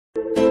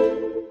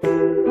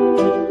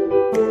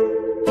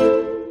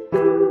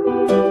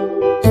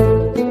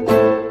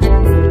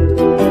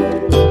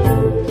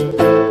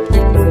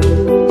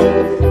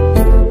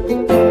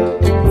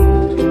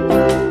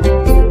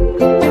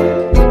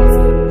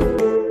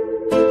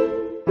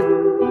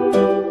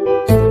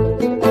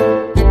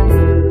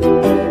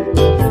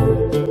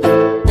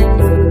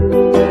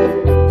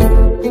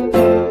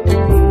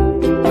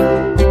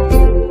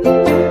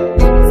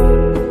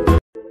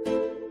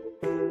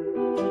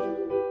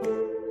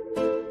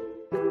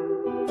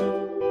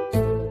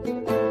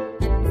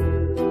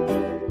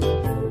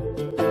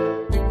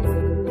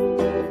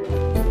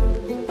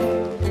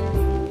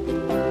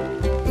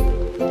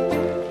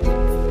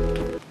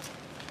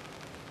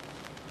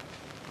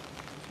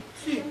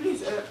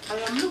Please, I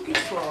am looking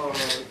for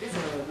this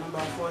number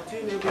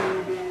 14.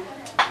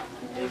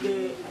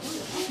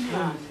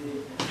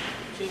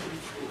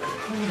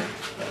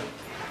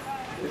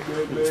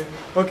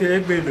 Okay,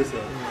 Egbe,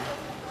 sir.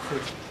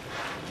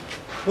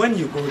 When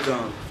you go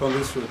down from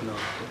this road now,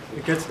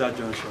 you get to that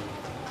junction.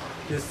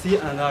 You see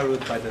another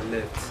road by the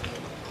left.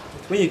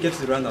 When you get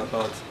to the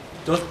roundabout,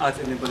 just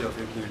ask anybody of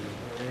Egbe.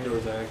 They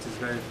will direct. It's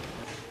very.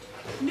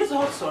 This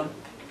hot sun.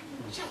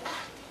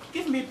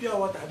 Give me pure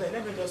water, then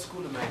let me just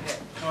cool my head.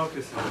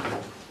 Okay, sir.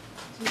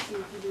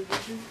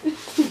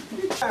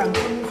 I'm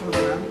coming from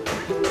around.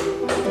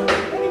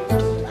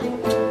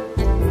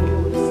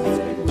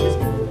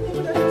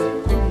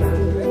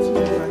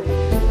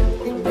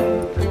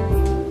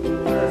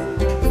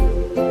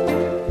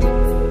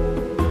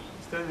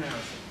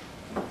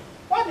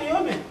 What do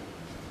you mean?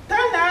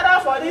 10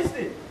 naira for this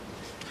thing?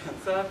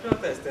 Sir, I feel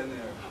that's 10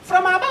 naira.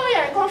 From about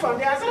where I come from,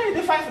 they are selling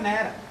the 5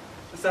 naira.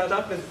 Sir,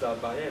 that place is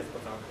about, yes,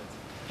 but I'm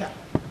Yeah.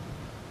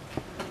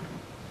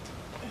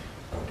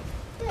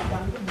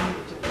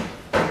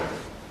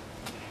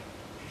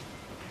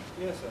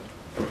 Yes, sir.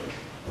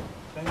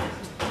 Thank you,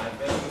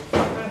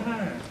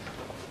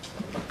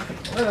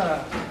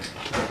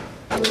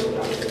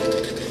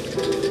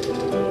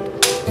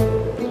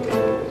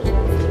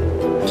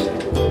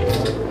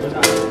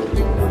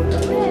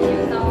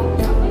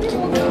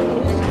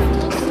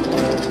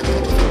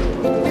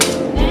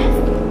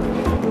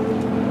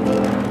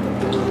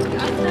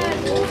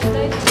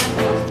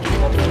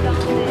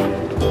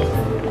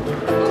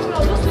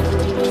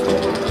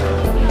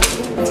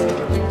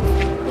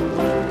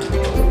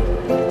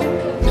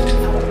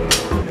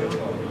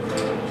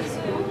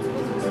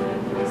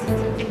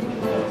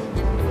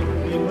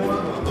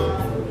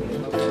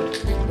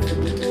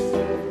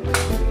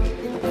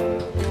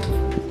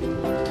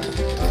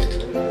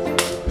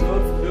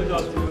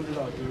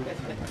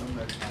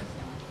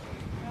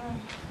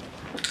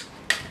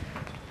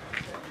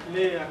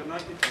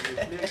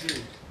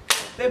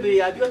 Baby,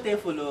 you are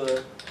beautiful.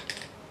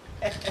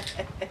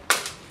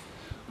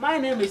 My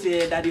name is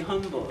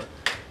Daddyhumble.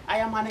 I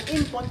am an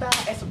importer,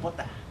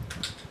 exporter.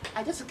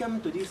 I just came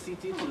to this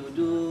city to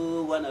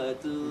do 1 or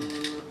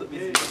 2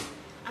 business.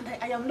 And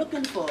I am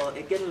looking for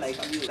a girl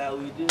like you that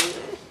will do.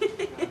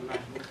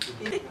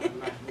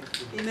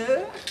 You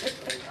know?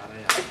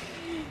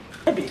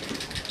 Baby,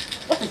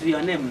 what is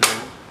your name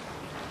now?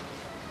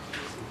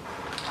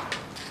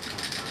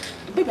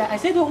 Baby, I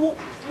said,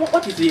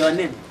 what is your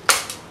name?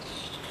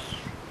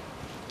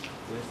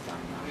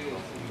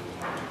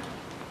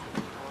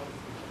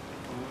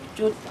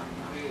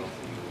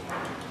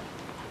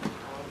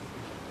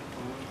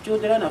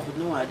 Children of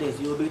nowadays,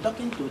 you will be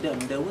talking to them,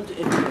 they won't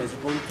even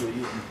respond to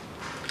you.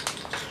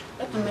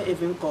 Let me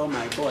even call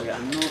my boy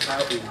and know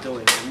how he's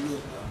doing.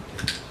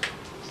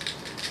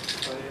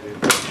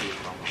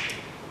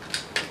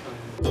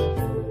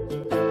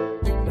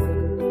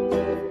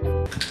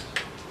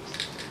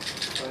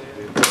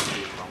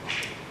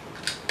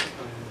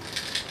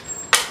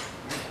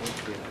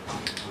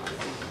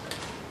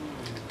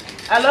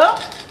 Hello?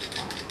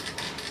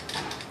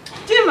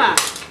 Chima?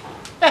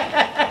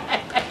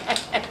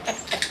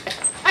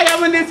 I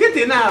am in the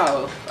city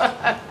now.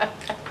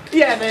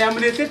 Yes, I am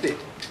in the city.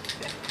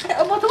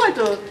 But wait,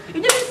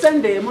 you didn't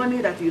send the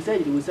money that you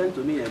said you will send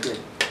to me again.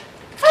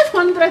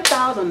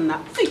 500,000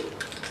 now. See,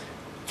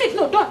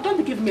 no,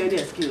 don't give me any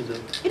excuse.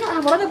 You know,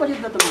 I've already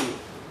budgeted that money.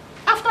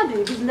 After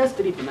the business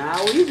trip now,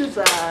 I will use this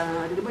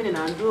the money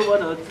and do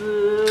 1 or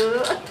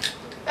 2.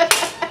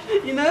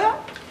 You know?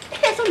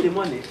 Send the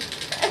money.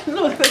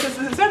 No,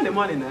 send the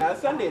money now.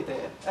 Send it.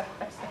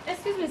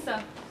 Excuse me,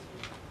 sir.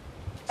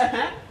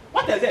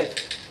 What is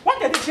it?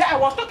 What is it? I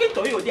was talking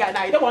to you there and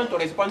you don't want to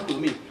respond to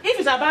me. If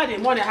it's about the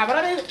money, I have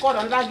already called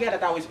on that girl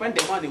that I will spend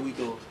the money with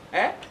you.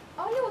 Eh?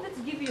 I only wanted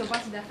to give you your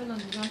battery that fell on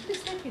the ground.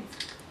 Please take it.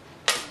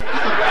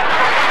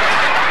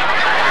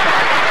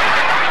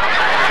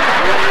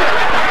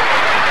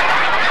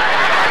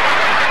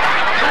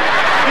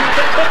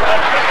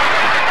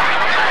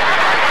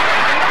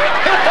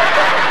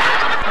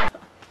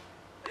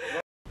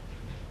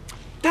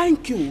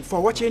 Thank you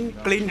for watching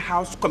Clean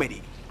House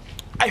Comedy.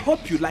 I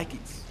hope you like it.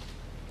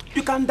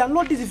 You can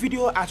download this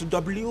video at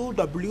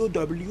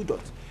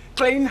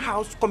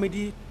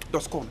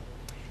www.cleanhousecomedy.com.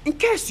 In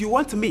case you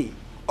want me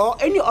or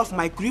any of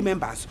my crew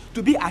members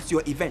to be at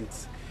your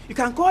event, you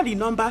can call the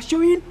number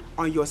showing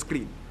on your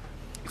screen.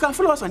 You can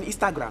follow us on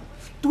Instagram,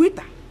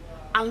 Twitter,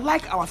 and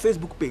like our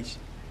Facebook page.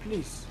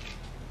 Please,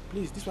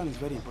 this one is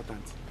very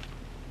important.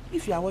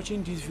 If you are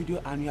watching this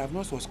video and you have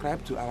not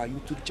subscribed to our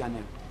YouTube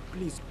channel,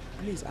 please,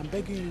 I'm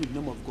begging you in the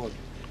name of God,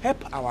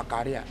 help our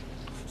career.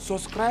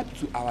 Subscribe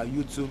to our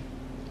YouTube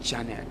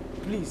channel,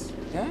 please.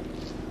 Yeah?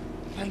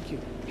 Thank you.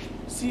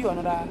 See you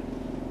another.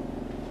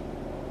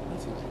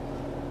 What's it?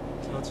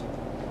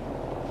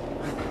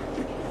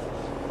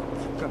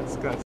 Nothing. Guys.